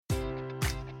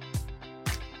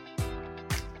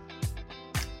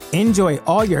Enjoy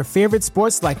all your favorite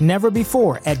sports like never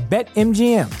before at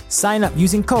BetMGM. Sign up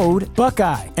using code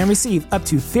Buckeye and receive up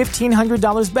to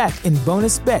 $1,500 back in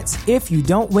bonus bets if you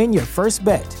don't win your first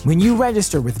bet. When you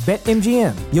register with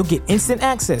BetMGM, you'll get instant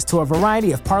access to a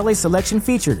variety of parlay selection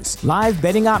features, live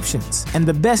betting options, and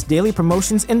the best daily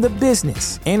promotions in the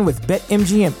business. And with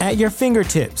BetMGM at your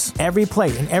fingertips, every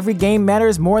play and every game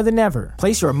matters more than ever.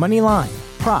 Place your money line,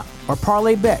 prop, or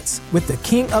parlay bets with the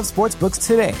king of sportsbooks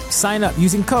today. Sign up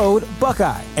using code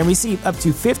Buckeye and receive up to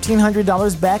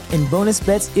 $1,500 back in bonus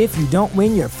bets if you don't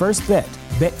win your first bet.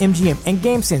 BetMGM and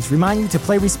GameSense remind you to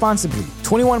play responsibly.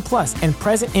 21 plus and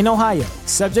present in Ohio,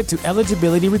 subject to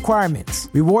eligibility requirements.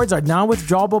 Rewards are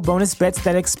non-withdrawable bonus bets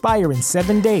that expire in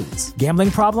 7 days. Gambling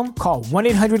problem? Call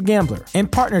 1-800-GAMBLER. In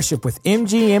partnership with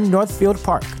MGM Northfield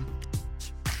Park.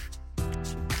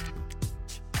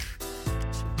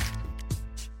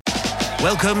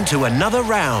 Welcome to another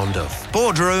round of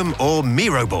Boardroom or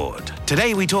Miro Board.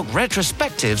 Today we talk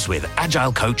retrospectives with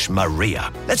Agile coach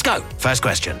Maria. Let's go. First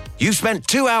question. You've spent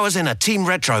 2 hours in a team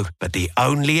retro, but the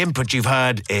only input you've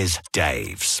heard is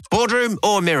Dave's. Boardroom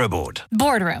or Miro Board?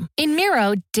 Boardroom. In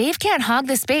Miro, Dave can't hog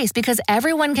the space because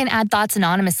everyone can add thoughts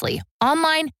anonymously,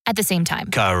 online, at the same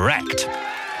time. Correct.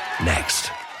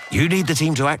 Next. You need the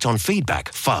team to act on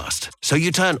feedback fast, so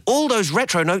you turn all those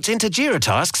retro notes into Jira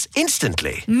tasks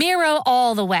instantly. Miro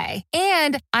all the way.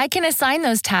 And I can assign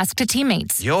those tasks to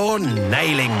teammates. You're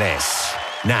nailing this.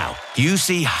 Now, you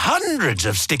see hundreds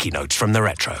of sticky notes from the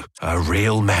retro. A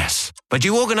real mess. But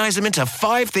you organize them into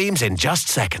 5 themes in just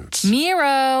seconds.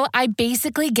 Miro, I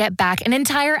basically get back an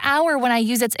entire hour when I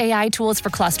use its AI tools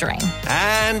for clustering.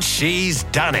 And she's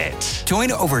done it.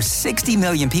 Join over 60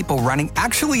 million people running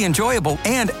actually enjoyable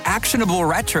and actionable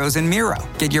retros in Miro.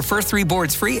 Get your first 3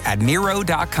 boards free at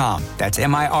Miro.com. That's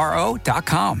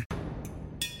Miro.com.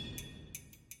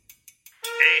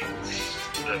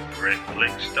 It's the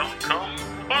BritFlix.com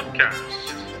podcast.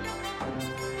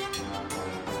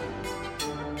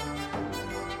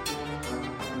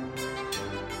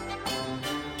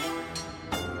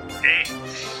 It's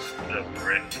the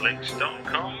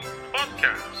BritFlix.com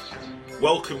podcast.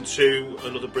 Welcome to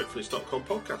another BritFlix.com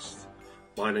podcast.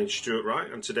 My name's Stuart Wright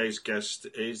and today's guest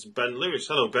is Ben Lewis.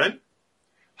 Hello, Ben.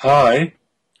 Hi.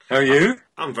 How are you?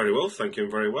 I'm very well, thank you.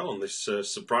 I'm very well on this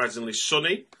surprisingly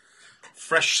sunny,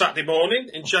 fresh Saturday morning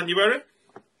in January.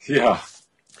 Yeah.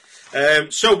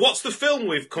 So what's the film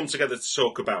we've come together to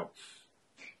talk about?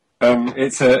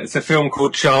 It's a film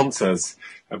called Chancers,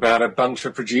 about a bunch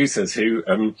of producers who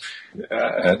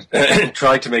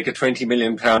tried to make a £20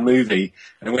 million movie,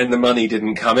 and when the money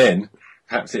didn't come in,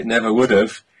 perhaps it never would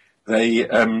have, they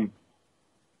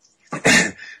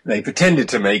they pretended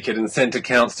to make it and sent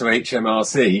accounts to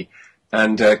HMRC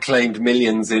and claimed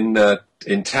millions in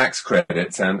tax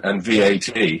credits and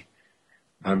VAT.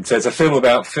 So it's a film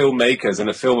about filmmakers and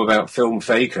a film about film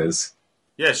fakers.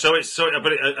 Yeah,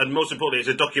 and most importantly, it's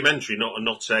a documentary, not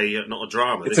a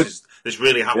drama. This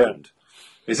really happened.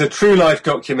 Yeah. It's a true life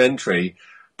documentary,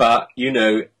 but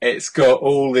it's got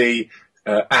all the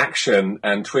action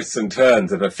and twists and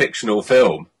turns of a fictional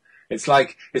film. It's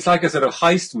like a sort of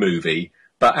heist movie,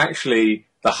 but actually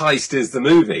the heist is the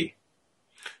movie.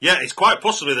 Yeah, it's quite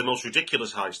possibly the most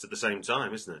ridiculous heist at the same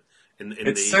time, isn't it?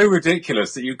 It's so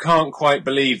ridiculous that you can't quite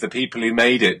believe the people who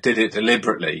made it did it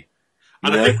deliberately.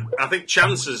 And I think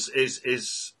Chances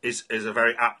is a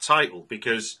very apt title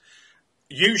because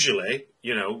usually,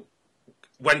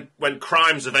 when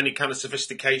crimes of any kind of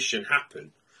sophistication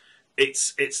happen,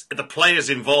 it's the players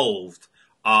involved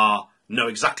know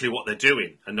exactly what they're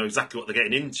doing and know exactly what they're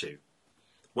getting into.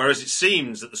 Whereas it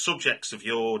seems that the subjects of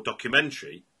your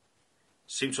documentary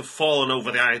seem to have fallen over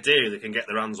the idea they can get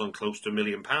their hands on close to £1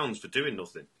 million for doing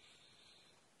nothing.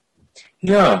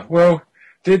 Yeah, well,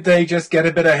 did they just get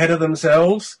a bit ahead of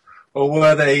themselves? Or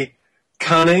were they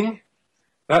cunning?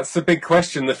 That's the big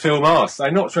question the film asks.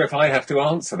 I'm not sure if I have to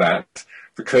answer that,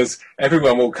 because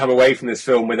everyone will come away from this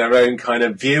film with their own kind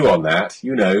of view on that.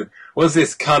 Was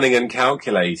this cunning and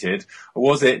calculated, or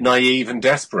was it naive and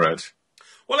desperate?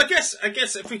 Well, I guess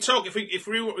if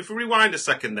we rewind a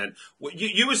second, then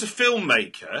you as a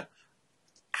filmmaker,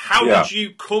 how did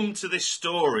you come to this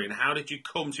story, and how did you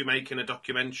come to making a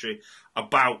documentary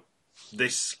about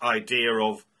this idea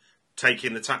of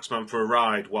taking the taxman for a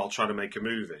ride while trying to make a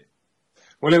movie?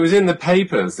 Well, it was in the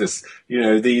papers.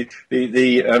 The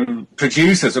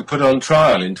producers were put on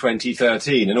trial in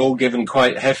 2013 and all given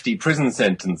quite hefty prison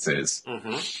sentences.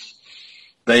 Mm-hmm.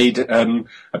 They'd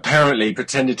apparently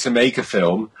pretended to make a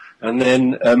film, and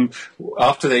then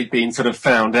after they'd been sort of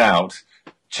found out,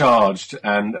 charged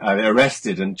and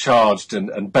arrested and charged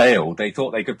and bailed, they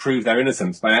thought they could prove their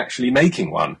innocence by actually making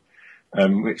one.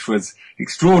 which was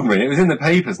extraordinary. It was in the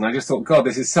papers, and I just thought, God,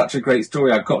 this is such a great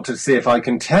story. I've got to see if I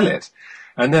can tell it.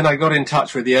 And then I got in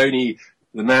touch with the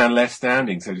man left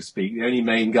standing, so to speak, the only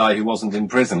main guy who wasn't in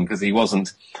prison, because he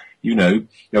wasn't, there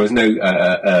was no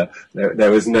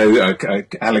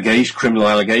criminal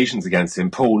allegations against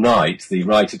him. Paul Knight, the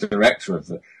writer-director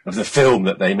of the film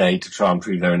that they made to try and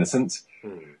prove their innocence.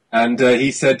 And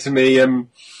he said to me,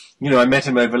 I met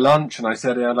him over lunch, and I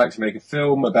said, I'd like to make a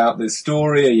film about this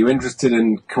story. Are you interested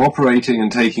in cooperating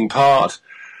and taking part?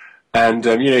 And,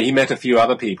 he met a few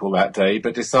other people that day,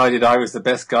 but decided I was the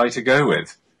best guy to go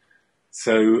with.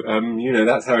 So,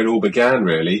 that's how it all began,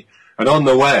 really. And on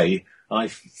the way, I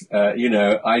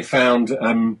found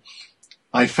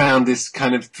this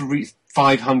kind of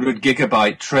 500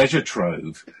 gigabyte treasure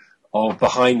trove of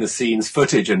behind-the-scenes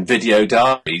footage and video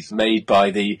diaries made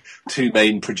by the two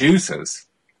main producers,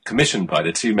 commissioned by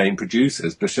the two main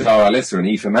producers, Bashar al-Issa and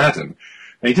Aoife Madden.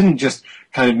 They didn't just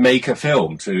kind of make a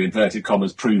film to, inverted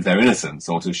commas, prove their innocence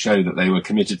or to show that they were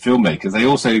committed filmmakers. They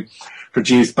also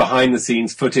produced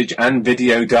behind-the-scenes footage and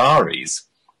video diaries,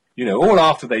 all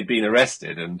after they'd been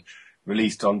arrested and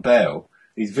released on bail.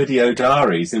 These video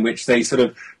diaries in which they sort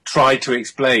of tried to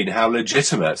explain how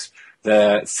legitimate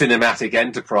their cinematic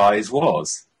enterprise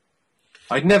was.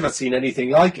 I'd never seen anything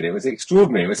like it. It was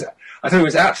extraordinary. I thought it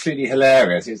was absolutely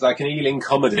hilarious. It's like an Ealing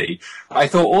comedy. I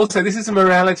thought also this is a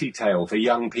morality tale for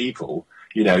young people.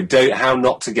 How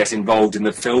not to get involved in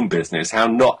the film business, how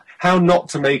not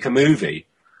to make a movie.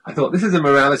 I thought this is a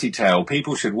morality tale.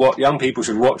 Young people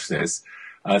should watch this,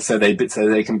 so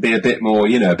they can be a bit more,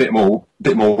 a bit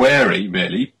more wary,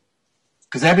 really,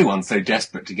 because everyone's so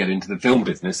desperate to get into the film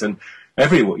business, and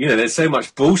everyone, there's so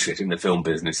much bullshit in the film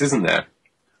business, isn't there?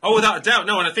 Oh, without a doubt,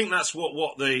 no, and I think that's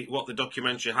what the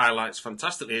documentary highlights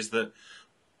fantastically is that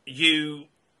you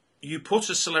put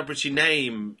a celebrity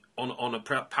name on a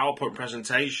PowerPoint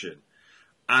presentation,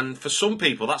 and for some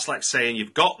people that's like saying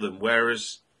you've got them,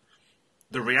 whereas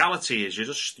the reality is you're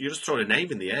just throwing a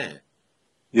name in the air.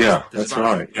 Yeah, that's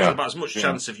right. Yeah. There's about as much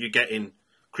chance of you getting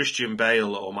Christian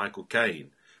Bale or Michael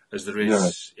Caine as there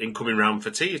is in coming round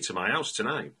for tea to my house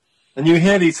tonight. And you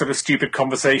hear these sort of stupid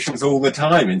conversations all the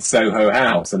time in Soho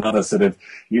House and other sort of,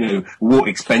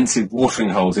 expensive watering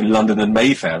holes in London and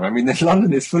Mayfair. I mean,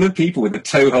 London is full of people with a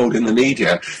toehold in the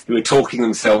media who are talking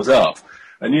themselves up.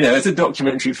 And, as a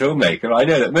documentary filmmaker, I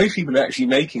know that most people are actually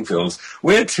making films.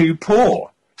 We're too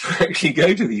poor to actually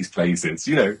go to these places.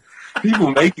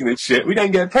 People making this shit, we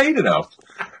don't get paid enough.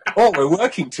 Or we're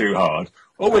working too hard.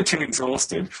 Or we're too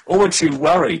exhausted, or we're too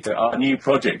worried that our new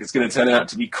project is going to turn out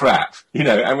to be crap,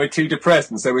 and we're too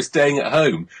depressed, and so we're staying at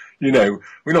home. We're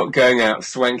not going out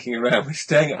swanking around. We're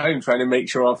staying at home trying to make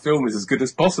sure our film is as good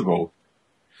as possible.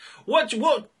 How did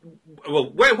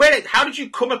you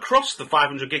come across the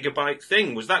 500 gigabyte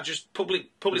thing? Was that just public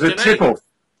domain?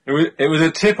 It was a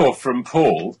tip-off from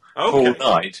Paul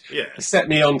Knight. Yeah. He set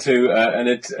me on to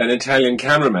an Italian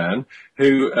cameraman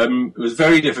who was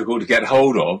very difficult to get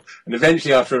hold of. And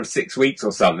eventually, after 6 weeks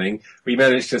or something, we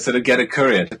managed to sort of get a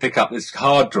courier to pick up this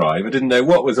hard drive. I didn't know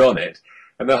what was on it.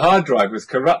 And the hard drive was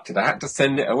corrupted. I had to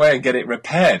send it away and get it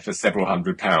repaired for several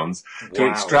 £100s to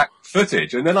extract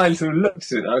footage. And then I sort of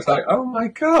looked at it and I was like, oh, my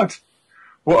God,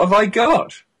 what have I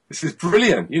got? This is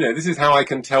brilliant. This is how I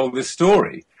can tell this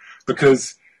story.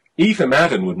 Because Aoife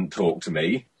Madden wouldn't talk to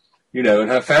me, and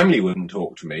her family wouldn't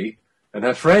talk to me, and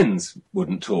her friends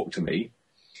wouldn't talk to me.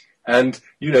 And,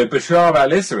 Bashar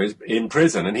al-Issa is in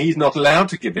prison, and he's not allowed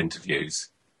to give interviews.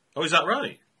 Oh, is that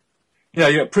right?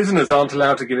 Yeah, prisoners aren't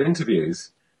allowed to give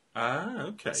interviews. Ah,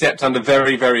 okay. Except under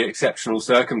very, very exceptional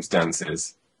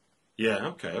circumstances. Yeah,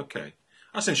 okay.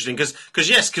 That's interesting, because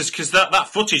that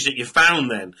footage that you found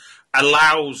then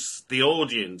allows the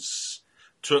audience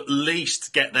to at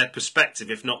least get their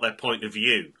perspective, if not their point of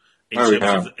view, in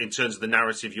terms of the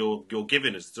narrative you're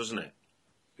giving us, doesn't it?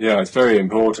 Yeah, it's very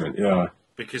important. Yeah,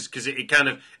 because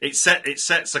it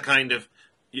sets a kind of,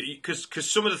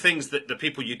 because some of the things that the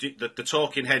people you do, the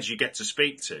talking heads you get to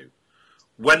speak to,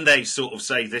 when they sort of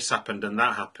say this happened and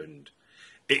that happened,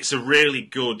 it's a really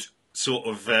good sort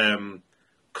of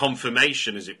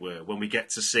confirmation, as it were, when we get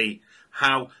to see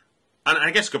how. And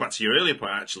I guess go back to your earlier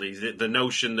point, actually, the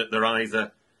notion that they're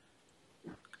either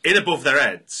in above their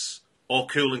heads or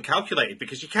cool and calculated,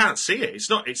 because you can't see it.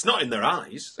 It's not in their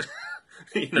eyes.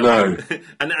 No.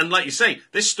 And like you say,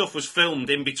 this stuff was filmed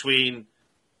in between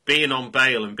being on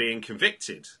bail and being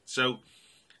convicted. So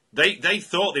they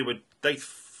thought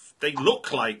they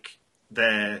look like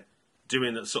they're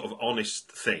doing a sort of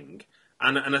honest thing.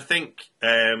 And I think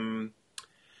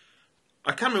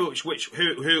I can't remember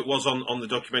who it was on the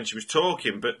documentary was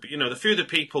talking, but the few of the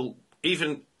people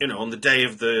even on the day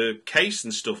of the case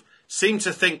and stuff, seemed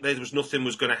to think there was nothing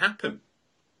was going to happen.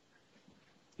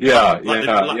 There'd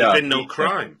been no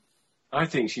crime. I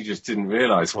think she just didn't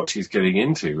realise what she's getting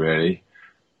into, really.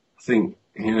 I think,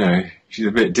 she's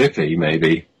a bit dippy,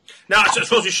 maybe. Now, I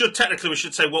suppose we should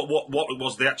say what it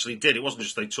was they actually did. It wasn't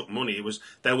just they took money.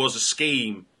 There was a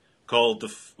scheme called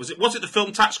was it the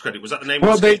film tax credit? Was that the name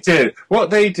of the scheme?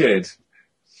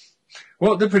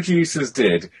 What the producers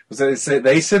did was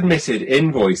they submitted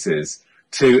invoices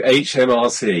to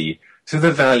HMRC to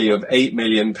the value of £8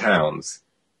 million.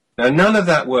 Now, none of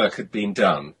that work had been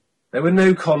done. There were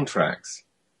no contracts.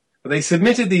 But they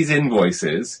submitted these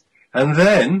invoices, and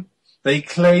then they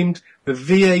claimed the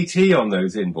VAT on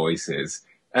those invoices,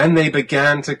 and they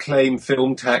began to claim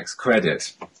film tax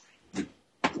credit.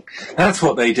 That's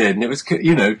what they did, and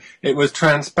it was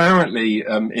transparently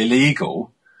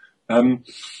illegal.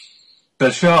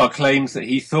 Bashar claims that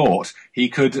he thought he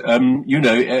could,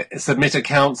 submit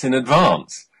accounts in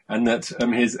advance, and that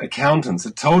his accountants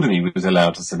had told him he was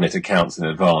allowed to submit accounts in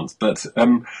advance. But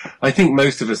I think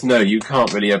most of us know you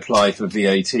can't really apply for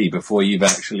VAT before you've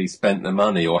actually spent the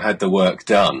money or had the work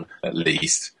done, at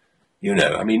least.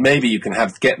 Maybe you can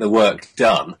get the work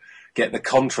done, get the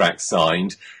contract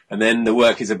signed, and then the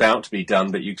work is about to be done,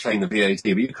 but you claim the VAT.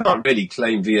 But you can't really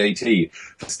claim VAT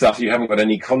for stuff you haven't got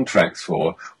any contracts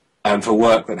for, and for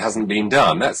work that hasn't been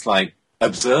done. That's,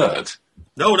 absurd.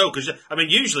 No, because,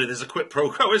 usually there's a quid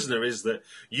pro quo, isn't there, is that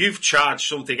you've charged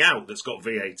something out that's got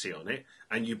VAT on it,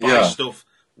 and you buy stuff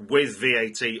with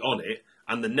VAT on it,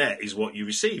 and the net is what you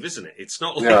receive, isn't it? It's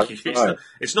not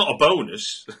it's not a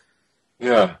bonus.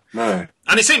 Yeah, no.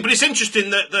 And it's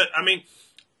interesting that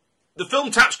the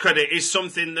film tax credit is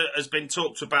something that has been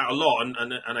talked about a lot,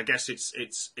 and I guess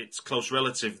it's close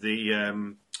relative,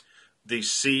 the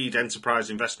Seed Enterprise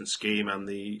Investment Scheme and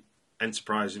the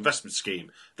Enterprise Investment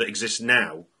Scheme that exists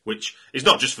now, which is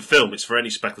not just for film, it's for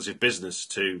any speculative business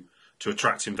to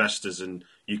attract investors, and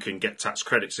you can get tax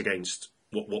credits against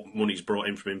what money's brought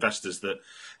in from investors that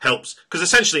helps. Because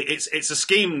essentially it's a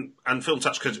scheme, and film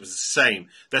tax credit was the same.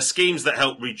 They're schemes that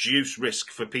help reduce risk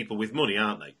for people with money,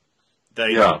 aren't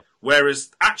they?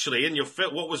 Whereas actually in your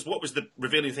film, what was the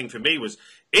revealing thing for me was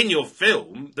in your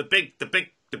film, the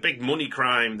big money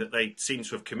crime that they seem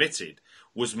to have committed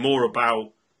was more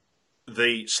about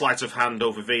the sleight of hand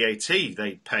over VAT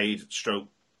they paid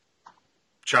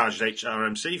charged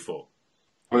HRMC for.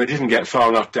 Well, they didn't get far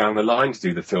enough down the line to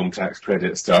do the film tax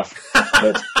credit stuff,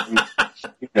 but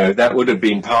that would have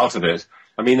been part of it.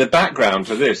 The background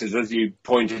for this is, as you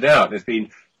pointed out, there's been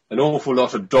an awful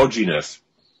lot of dodginess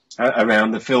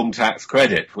around the film tax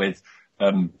credit, with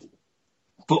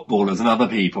footballers and other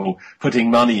people putting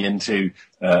money into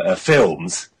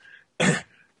films,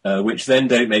 which then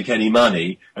don't make any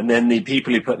money, and then the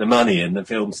people who put the money in, the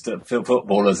film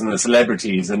footballers and the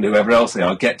celebrities and whoever else they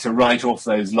are, get to write off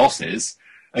those losses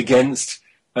against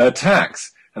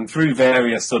tax, and through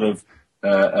various sort of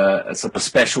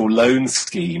special loan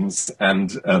schemes,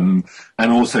 and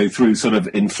also through sort of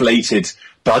inflated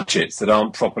budgets that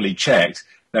aren't properly checked,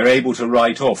 they're able to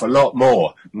write off a lot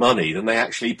more money than they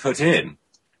actually put in.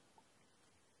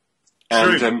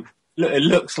 And it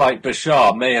looks like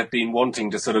Bashar may have been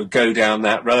wanting to sort of go down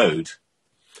that road,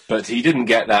 but he didn't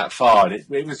get that far. It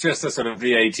was just a sort of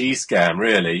VAT scam,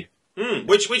 really.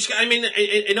 Which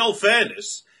in all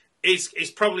fairness,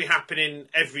 is probably happening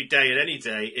every day and any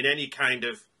day in any kind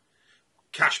of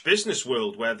cash business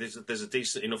world where there's a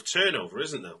decent enough turnover,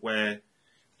 isn't there? Where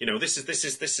this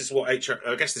is what I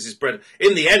guess this is bread.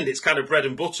 In the end, it's kind of bread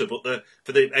and butter, but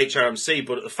for the HRMC.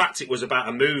 But the fact it was about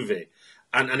a movie.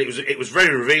 And it was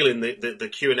very revealing, the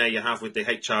Q&A you have with the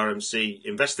HRMC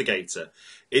investigator,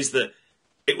 is that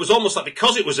it was almost like,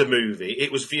 because it was a movie,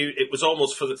 it was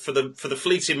almost for the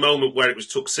fleeting moment where it was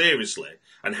took seriously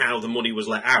and how the money was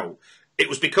let out. It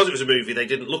was because it was a movie, they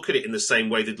didn't look at it in the same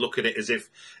way. They'd look at it as if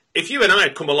you and I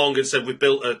had come along and said, we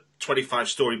built a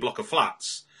 25-storey block of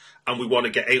flats and we want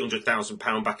to get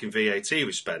 £800,000 back in VAT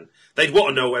we spent, they'd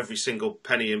want to know every single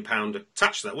penny and pound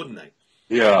attached to that, wouldn't they?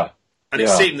 Yeah. And it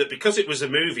seemed that because it was a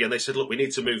movie and they said, look, we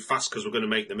need to move fast because we're going to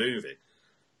make the movie,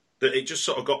 that it just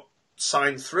sort of got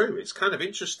signed through. It's kind of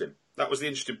interesting. That was the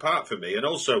interesting part for me. And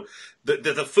also,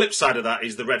 the flip side of that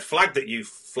is the red flag that you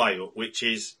fly up, which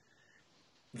is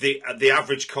the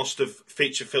average cost of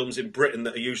feature films in Britain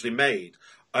that are usually made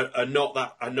are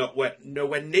nowhere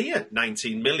near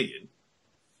 19 million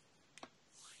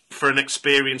for an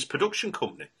experienced production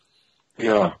company.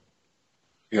 Yeah.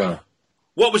 Yeah.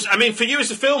 What was, for you as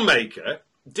a filmmaker,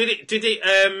 did it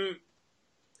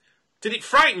Did it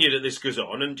frighten you that this goes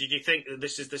on, and did you think that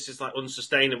this is like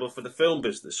unsustainable for the film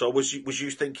business, or was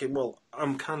you thinking, well,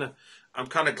 I'm kind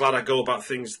of glad I go about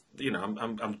things,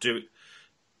 I'm doing.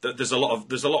 There's a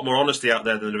lot more honesty out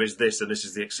there than there is this, and this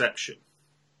is the exception.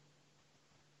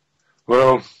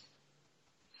 Well,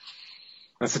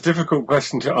 that's a difficult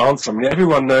question to answer. I mean,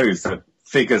 everyone knows that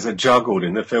figures are juggled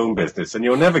in the film business, and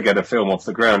you'll never get a film off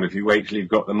the ground if you wait till you've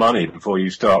got the money before you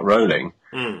start rolling.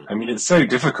 I mean, it's so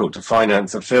difficult to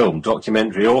finance a film,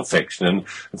 documentary or fiction, and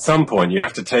at some point you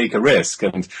have to take a risk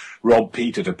and rob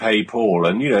Peter to pay Paul,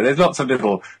 and, there's lots of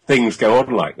little things go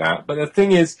on like that. But the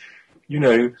thing is,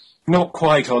 not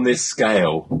quite on this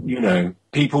scale.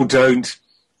 People don't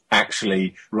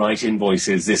actually write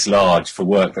invoices this large for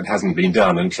work that hasn't been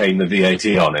done and claim the VAT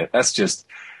on it. That's just,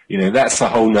 that's a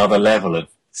whole nother level of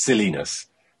silliness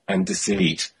and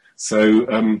deceit.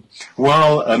 So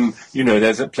while,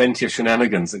 there's plenty of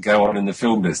shenanigans that go on in the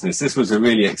film business, this was a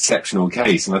really exceptional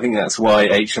case, and I think that's why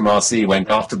HMRC went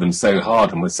after them so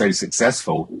hard and was so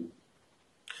successful.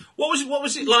 What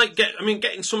was it like?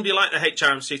 Getting somebody like the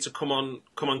HMRC to come on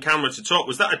camera to talk,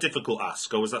 was that a difficult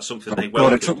ask, or was that something they welcomed?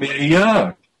 God, it took me a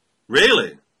year.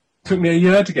 Really? It took me a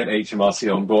year to get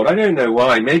HMRC on board. I don't know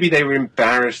why. Maybe they were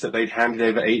embarrassed that they'd handed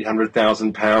over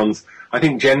 £800,000. I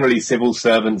think generally civil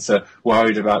servants are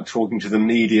worried about talking to the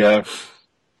media.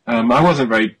 I wasn't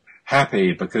very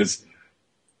happy because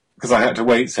I had to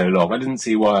wait so long. I didn't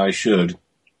see why I should.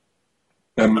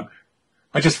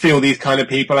 I just feel these kind of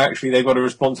people, actually, they've got a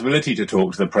responsibility to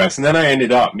talk to the press. And then I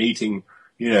ended up meeting,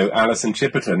 Alison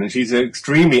Chipperton, and she's an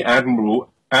extremely admirable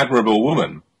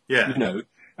woman. Yeah.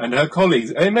 And her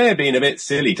colleagues, it may have been a bit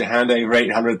silly to hand over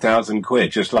 800,000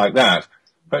 quid just like that,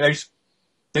 but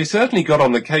they certainly got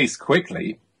on the case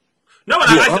quickly. No,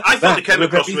 and I thought they came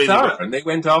across really well. And they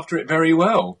went after it very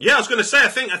well. Yeah, I was going to say, I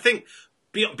think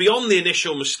beyond the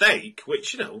initial mistake,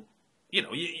 which,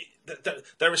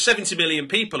 there are 70 million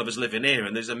people of us living here,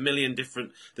 and there's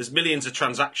millions of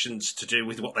transactions to do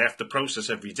with what they have to process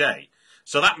every day.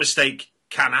 So that mistake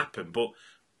can happen, but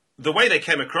the way they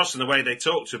came across and the way they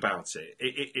talked about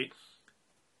it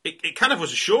kind of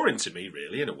was assuring to me,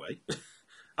 really, in a way.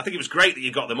 I think it was great that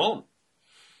you got them on.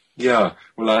 Yeah,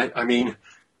 well, I mean,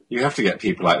 you have to get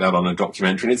people like that on a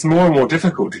documentary, and it's more and more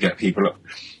difficult to get people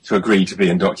to agree to be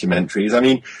in documentaries. I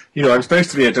mean, I'm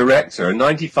supposed to be a director, and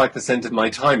 95% of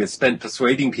my time is spent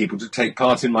persuading people to take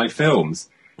part in my films.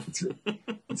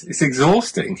 It's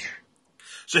exhausting.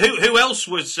 So who else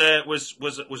was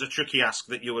a tricky ask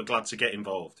that you were glad to get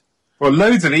involved? Well,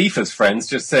 loads of Aoife's friends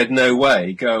just said, no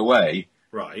way, go away.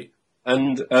 Right.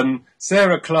 And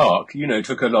Sarah Clark,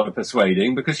 took a lot of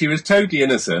persuading because she was totally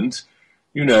innocent.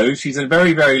 She's a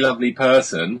very, very lovely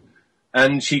person,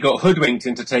 and she got hoodwinked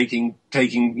into joining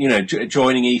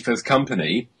Aoife's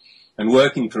company and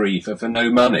working for Aoife for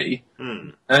no money.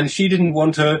 And she didn't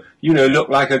want to, look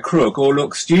like a crook or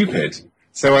look stupid.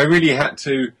 So I really had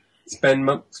to spend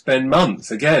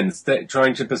months again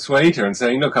trying to persuade her and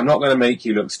saying, look, I'm not going to make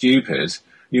you look stupid.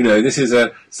 This is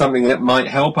something that might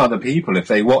help other people if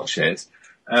they watch it.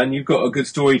 And you've got a good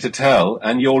story to tell,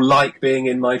 and you'll like being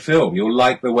in my film. You'll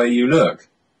like the way you look.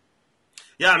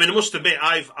 Yeah, I mean, I must admit,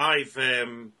 I've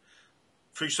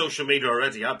through social media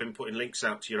already, I've been putting links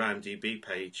out to your IMDb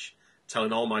page,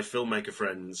 telling all my filmmaker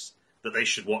friends that they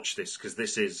should watch this, because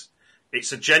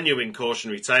it's a genuine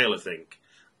cautionary tale, I think,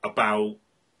 about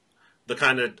the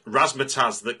kind of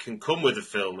razzmatazz that can come with a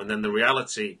film, and then the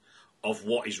reality of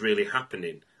what is really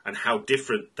happening, and how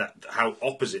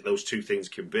opposite those two things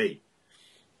can be.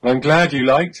 I'm glad you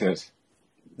liked it.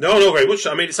 No, very much.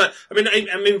 I mean,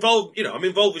 I'm involved. I'm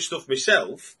involved with stuff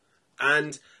myself,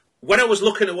 and when I was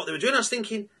looking at what they were doing, I was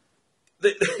thinking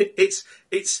that it's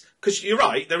because you're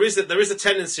right. There is a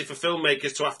tendency for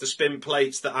filmmakers to have to spin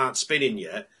plates that aren't spinning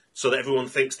yet, so that everyone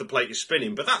thinks the plate is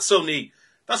spinning. But that's only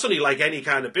like any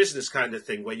kind of business kind of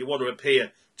thing where you want to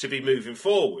appear to be moving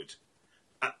forward.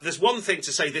 There's one thing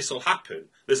to say this will happen.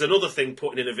 There's another thing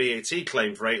putting in a VAT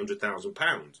claim for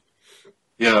 £800,000.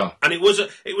 Yeah, and it was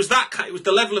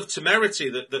the level of temerity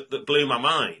that blew my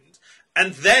mind.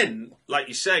 And then, like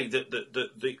you say,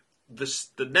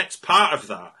 the next part of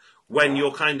that, when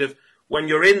you're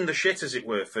in the shit, as it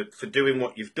were, for doing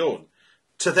what you've done,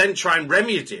 to then try and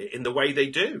remedy it in the way they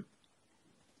do.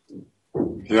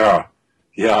 Yeah.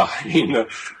 I mean,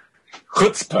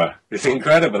 chutzpah. It's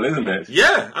incredible, isn't it?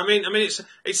 Yeah, I mean,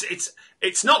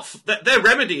 it's not, their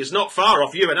remedy is not far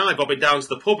off you and I bobbing down to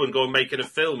the pub and going making a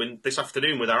film this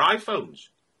afternoon with our iPhones.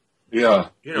 Yeah,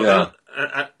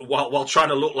 while trying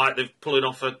to look like they're pulling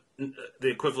off the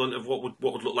equivalent of what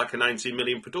would look like a 19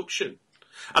 million production.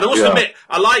 And I must admit,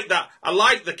 I like that. I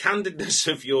like the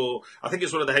candidness of your. I think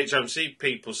it's one of the HMC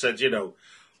people said,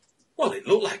 well, it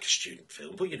looked like a student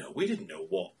film, but we didn't know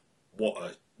what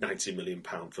a £90 million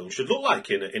film should look like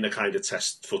in a kind of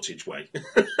test footage way.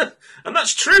 And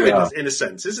that's true in a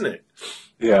sense, isn't it?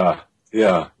 Yeah.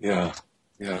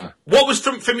 What was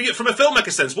from a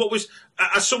filmmaker sense? What was,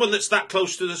 as someone that's that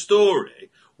close to the story,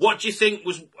 what do you think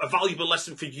was a valuable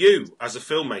lesson for you as a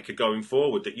filmmaker going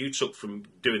forward that you took from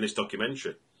doing this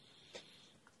documentary?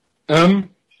 That's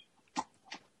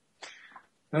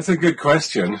a good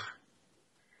question.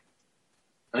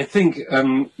 I think,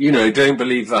 don't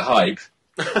believe the hype.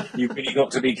 You've really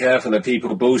got to be careful of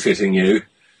people bullshitting you.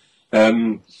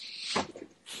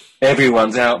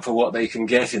 Everyone's out for what they can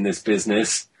get in this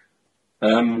business.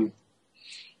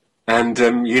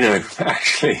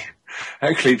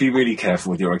 Actually be really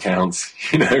careful with your accounts,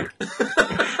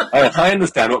 I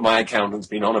understand what my accountant's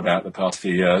been on about the past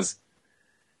few years.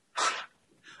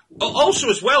 Also,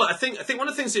 as well, I think one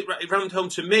of the things it rammed home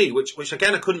to me, which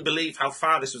again I couldn't believe how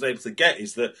far this was able to get,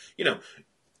 is that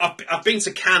I've been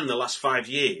to Cannes the last 5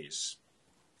 years,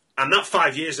 and that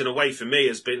 5 years in a way for me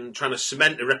has been trying to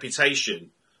cement a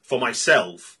reputation for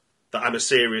myself that I'm a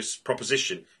serious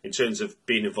proposition in terms of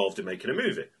being involved in making a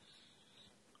movie.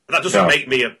 That doesn't make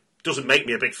me a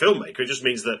big filmmaker. It just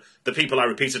means that the people I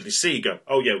repeatedly see go,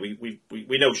 oh yeah, we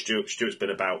know Stuart's been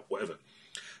about whatever.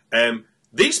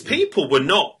 These people were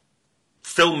not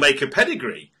filmmaker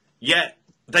pedigree, yet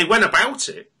they went about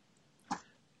it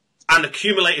and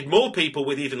accumulated more people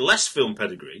with even less film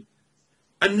pedigree,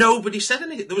 and nobody said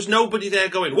anything. There was nobody there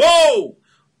going, whoa,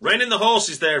 rein in the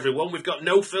horses there, everyone. We've got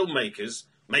no filmmakers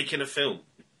making a film.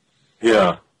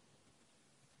 Yeah.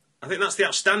 I think that's the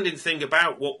outstanding thing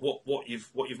about what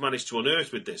you've managed to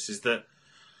unearth with this, is that,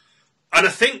 and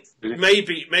I think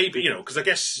maybe because I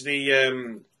guess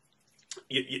the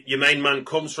your main man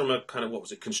comes from a kind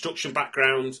of construction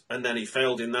background, and then he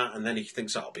failed in that, and then he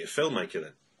thinks I'll be a filmmaker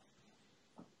then.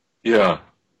 Yeah.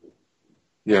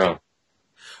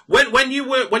 When you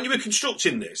were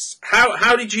constructing this,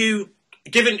 how did you,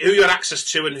 given who you had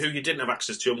access to and who you didn't have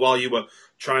access to, and while you were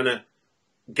trying to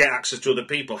get access to other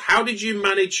people, how did you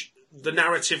manage the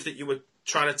narrative that you were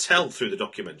trying to tell through the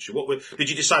documentary? Did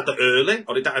you decide that early,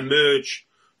 or did that emerge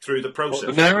through the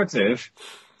process? The narrative.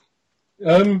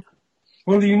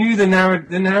 Well, you knew the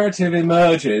narrative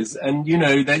emerges, and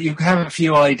that you have a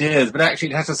few ideas, but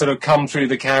actually it has to sort of come through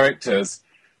the characters.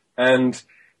 And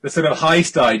the sort of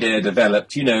heist idea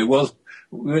developed,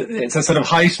 it's a sort of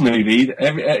heist movie,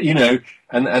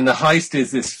 and the heist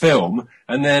is this film,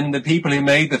 and then the people who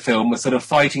made the film were sort of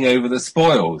fighting over the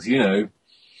spoils,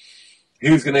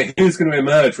 who's going to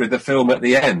emerge with the film at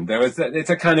the end. It's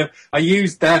a kind of, I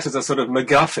used that as a sort of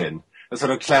MacGuffin, a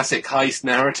sort of classic heist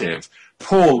narrative.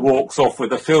 Paul walks off with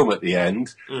the film at the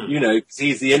end,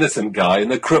 he's the innocent guy,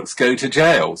 and the crooks go to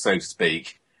jail, so to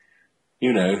speak,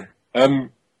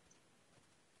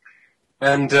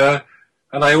 And I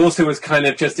also was kind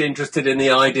of just interested in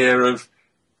the idea of,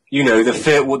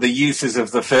 the uses of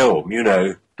the film,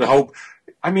 the whole.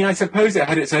 I mean, I suppose it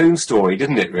had its own story,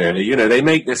 didn't it? Really, they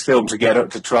make this film to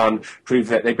try and prove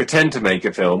that they pretend to make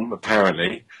a film,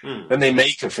 apparently. Then they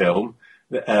make a film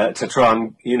to try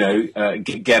and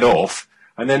get off,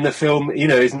 and then the film,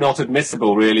 is not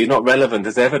admissible, really, not relevant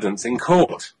as evidence in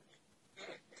court.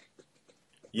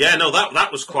 Yeah, no,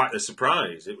 that was quite a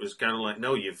surprise. It was kind of like,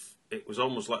 no, it was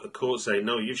almost like the court saying,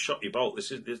 no, you've shot your bolt.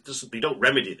 This you don't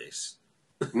remedy this.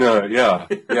 No, yeah.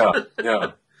 But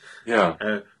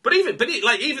even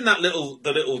that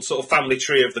the little sort of family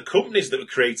tree of the companies that were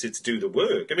created to do the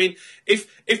work. I mean, if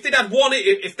they'd had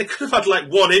if they could have had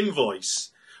one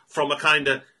invoice from a kind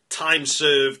of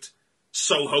time-served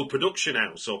Soho production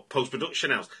house or post-production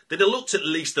house, they'd have looked at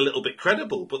least a little bit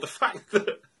credible. But the fact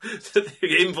that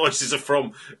the invoices are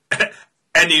from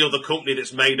any other company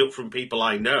that's made up from people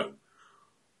I know,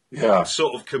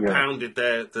 sort of compounded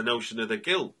the notion of the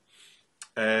guilt.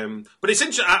 But it's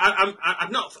interesting.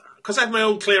 I'm not, because I have my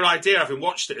own clear idea, having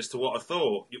watched it, as to what I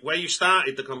thought. Where you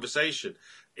started the conversation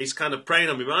is kind of preying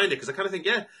on my mind, because I kind of think,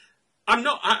 I'm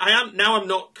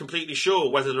not completely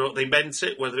sure whether or not they meant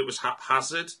it, whether it was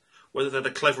haphazard, whether they're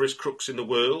the cleverest crooks in the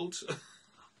world.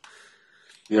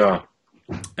 Yeah.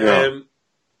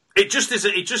 It just is.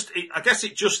 I guess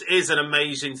it just is an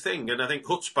amazing thing, and I think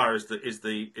chutzpah is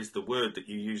the word that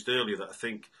you used earlier that I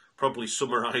think probably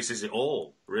summarises it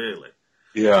all, really.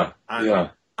 Yeah.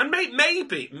 And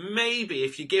maybe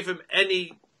if you give them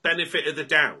any benefit of the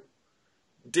doubt,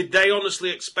 did they honestly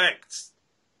expect?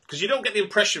 Because you don't get the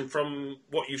impression from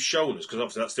what you've shown us, because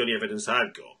obviously that's the only evidence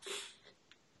I've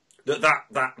got,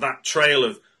 that trail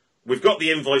of we've got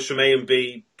the invoice from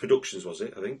A&B Productions, was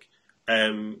it, I think,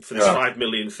 for this 5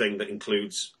 million thing that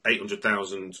includes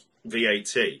 800,000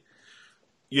 VAT.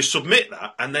 You submit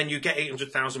that, and then you get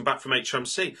 800,000 back from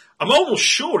HMC. I'm almost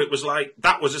sure it was like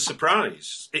that was a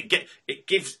surprise. It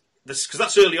gives this, because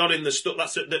that's early on in the stuff.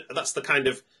 That's the kind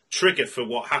of trigger for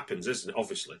what happens, isn't it?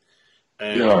 Obviously.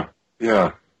 Yeah.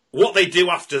 What they do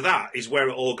after that is where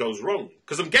it all goes wrong.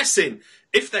 Because I'm guessing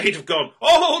if they'd have gone,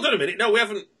 oh, hold on a minute, no, we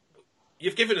haven't.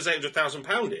 You've given us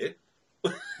 £800,000 here.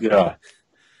 Yeah.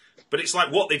 But it's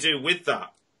like what they do with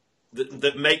that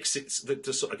makes it,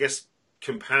 I guess,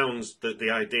 compounds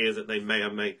the idea that they may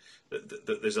have made,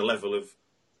 that there's a level of,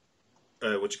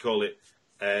 they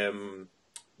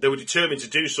were determined to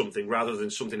do something rather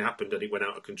than something happened and it went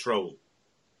out of control.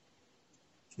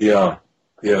 Yeah.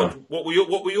 Yeah. What were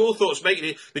your thoughts making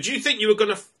it? Did you think you were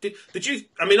going to? Did you?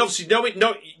 I mean, obviously,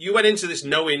 you went into this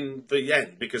knowing the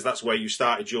end because that's where you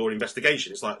started your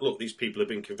investigation. It's like, look, these people have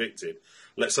been convicted.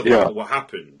 Let's have a look at what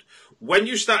happened. When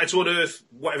you started to unearth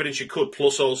what evidence you could,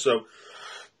 plus also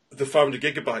the 500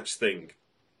 gigabytes thing,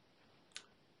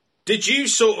 did you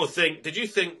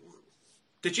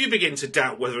begin to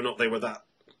doubt whether or not they were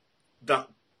that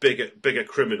bigger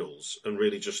criminals and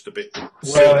really just a bit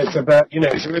silly? Well, it's about,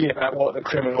 it's really about what the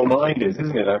criminal mind is,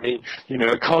 isn't it? I mean,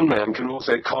 a con man can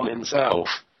also con himself.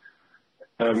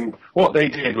 What they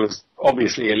did was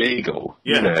obviously illegal,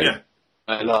 a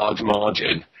large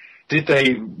margin. Did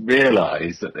they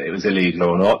realise that it was illegal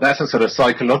or not? That's a sort of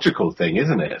psychological thing,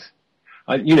 isn't it?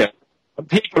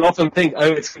 People often think,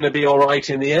 it's going to be all right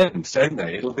in the end, don't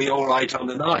they? It'll be all right on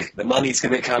the night. The money's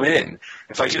going to come in.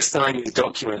 If I just sign these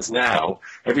documents now,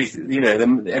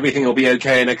 everything will be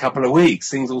okay in a couple of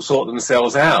weeks. Things will sort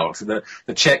themselves out. The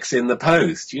check's in the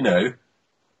post, Yeah,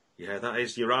 that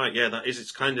is. You're right. Yeah, that is.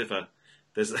 It's kind of a.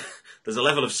 There's a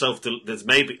level of there's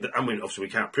maybe. I mean, obviously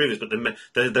we can't prove this, but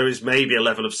there is maybe a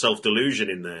level of self-delusion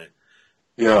in there.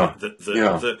 Yeah.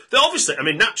 Obviously, I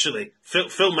mean, naturally,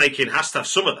 filmmaking has to have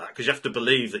some of that because you have to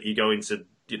believe that you're going to,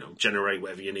 generate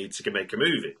whatever you need to make a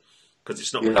movie. Because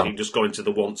it's not like you can just go into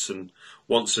the wants and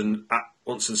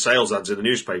sales ads in the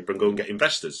newspaper and go and get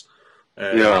investors.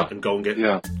 And go and get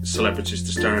celebrities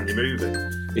to star in your movie.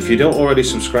 If you don't already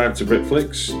subscribe to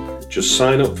Britflix, just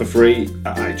sign up for free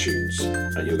at iTunes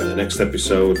and you'll get the next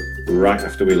episode right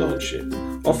after we launch it.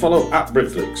 Or follow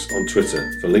 @Britflix on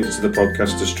Twitter for links to the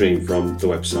podcast to stream from the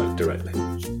website directly.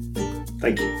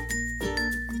 Thank you.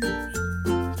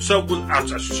 So I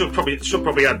should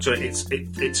probably add to it. It's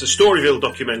a Storyville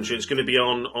documentary. It's going to be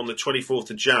on the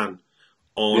 24th of Jan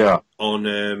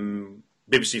on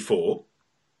BBC 4.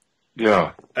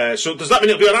 Yeah. So does that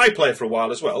mean it'll be on iPlayer for a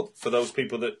while as well, for those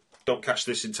people that don't catch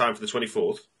this in time for the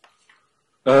 24th?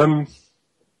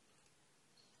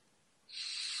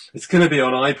 It's going to be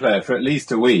on iPlayer for at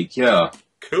least a week, yeah.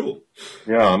 Cool.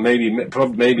 Yeah, maybe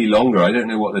longer. I don't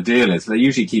know what the deal is. They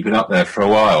usually keep it up there for a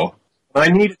while. I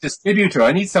need a distributor.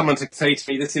 I need someone to say to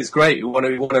me, this is great. We want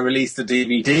to release the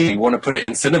DVD. We want to put it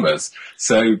in cinemas.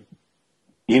 So,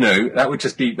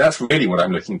 that's really what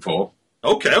I'm looking for.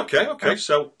 Okay.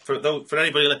 So for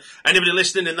anybody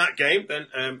listening in that game,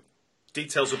 then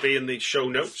details will be in the show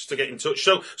notes to get in touch.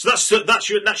 So that's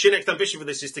your next ambition for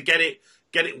this, is to get it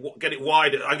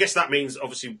wider. I guess that means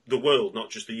obviously the world, not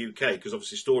just the UK, because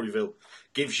obviously Storyville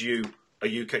gives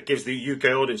the UK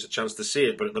audience a chance to see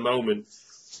it. But at the moment,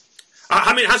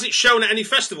 I mean, has it shown at any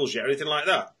festivals yet, or anything like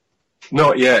that?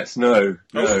 Not yet. No.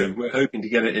 Okay. We're hoping to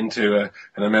get it into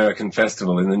an American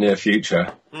festival in the near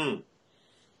future.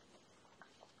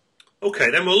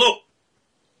 Okay, then. Well, look,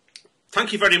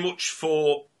 thank you very much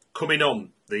for coming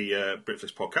on the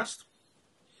Britflix podcast.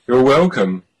 You're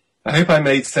welcome. I hope I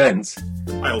made sense.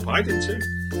 I hope I did too.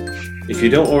 If you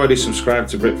don't already subscribe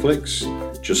to Britflix,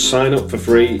 just sign up for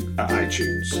free at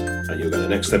iTunes and you'll get the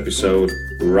next episode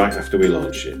right after we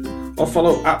launch it. Or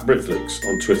follow @Britflix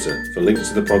on Twitter for links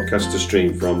to the podcast to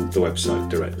stream from the website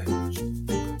directly.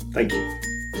 Thank you.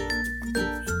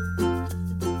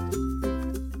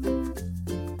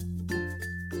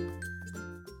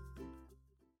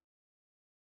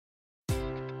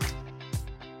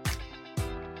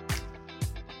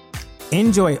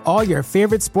 Enjoy all your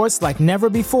favorite sports like never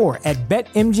before at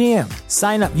BetMGM.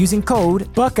 Sign up using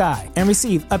code Buckeye and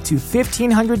receive up to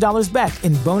 $1,500 back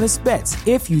in bonus bets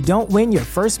if you don't win your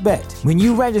first bet. When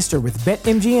you register with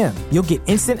BetMGM, you'll get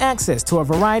instant access to a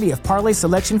variety of parlay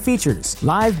selection features,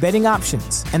 live betting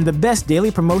options, and the best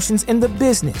daily promotions in the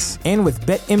business. And with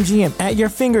BetMGM at your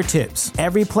fingertips,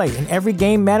 every play and every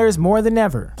game matters more than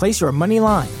ever. Place your money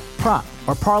line, prop,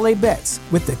 or parlay bets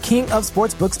with the king of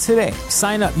sportsbooks today.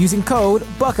 Sign up using code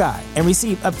Buckeye and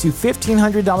receive up to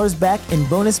 $1,500 back in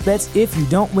bonus bets if you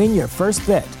don't win your first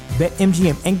bet.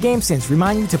 BetMGM and GameSense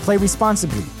remind you to play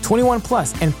responsibly. 21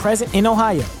 plus and present in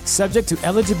Ohio, subject to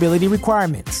eligibility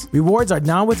requirements. Rewards are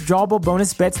non-withdrawable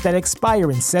bonus bets that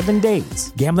expire in 7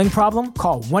 days. Gambling problem?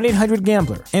 Call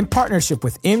 1-800-GAMBLER. In partnership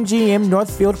with MGM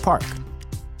Northfield Park.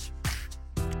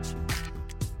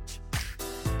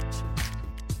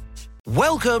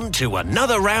 Welcome to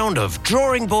another round of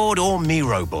Drawing Board or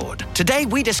Miro Board. Today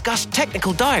we discuss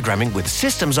technical diagramming with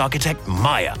systems architect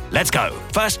Maya. Let's go.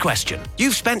 First question.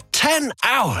 You've spent 10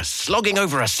 hours slogging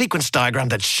over a sequence diagram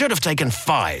that should have taken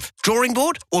 5. Drawing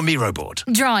board or Miro board?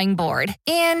 Drawing board.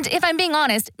 And if I'm being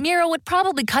honest, Miro would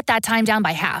probably cut that time down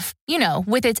by half. You know,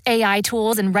 with its AI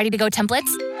tools and ready-to-go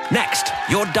templates. Next,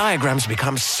 your diagrams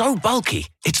become so bulky,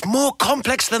 it's more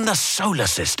complex than the solar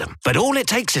system. But all it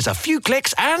takes is a few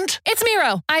clicks and... It's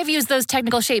Miro. I've used those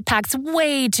technical shape packs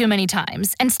way too many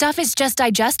times, and stuff is just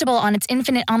digestible on its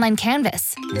infinite online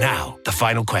canvas. Now, the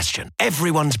final question.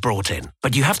 Everyone's brought in,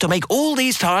 but you have to make all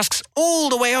these tasks all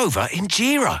the way over in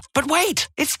Jira. But wait,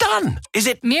 it's done. Is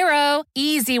it... Miro,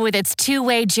 easy with its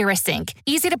two-way Jira sync.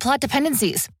 Easy to plot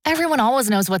dependencies. Everyone always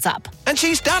knows what's up. And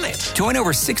she's done it. Join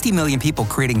over 60 million people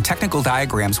creating technical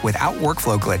diagrams without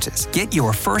workflow glitches. Get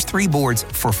your first 3 boards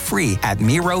for free at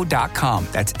Miro.com.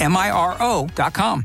 That's Miro.com.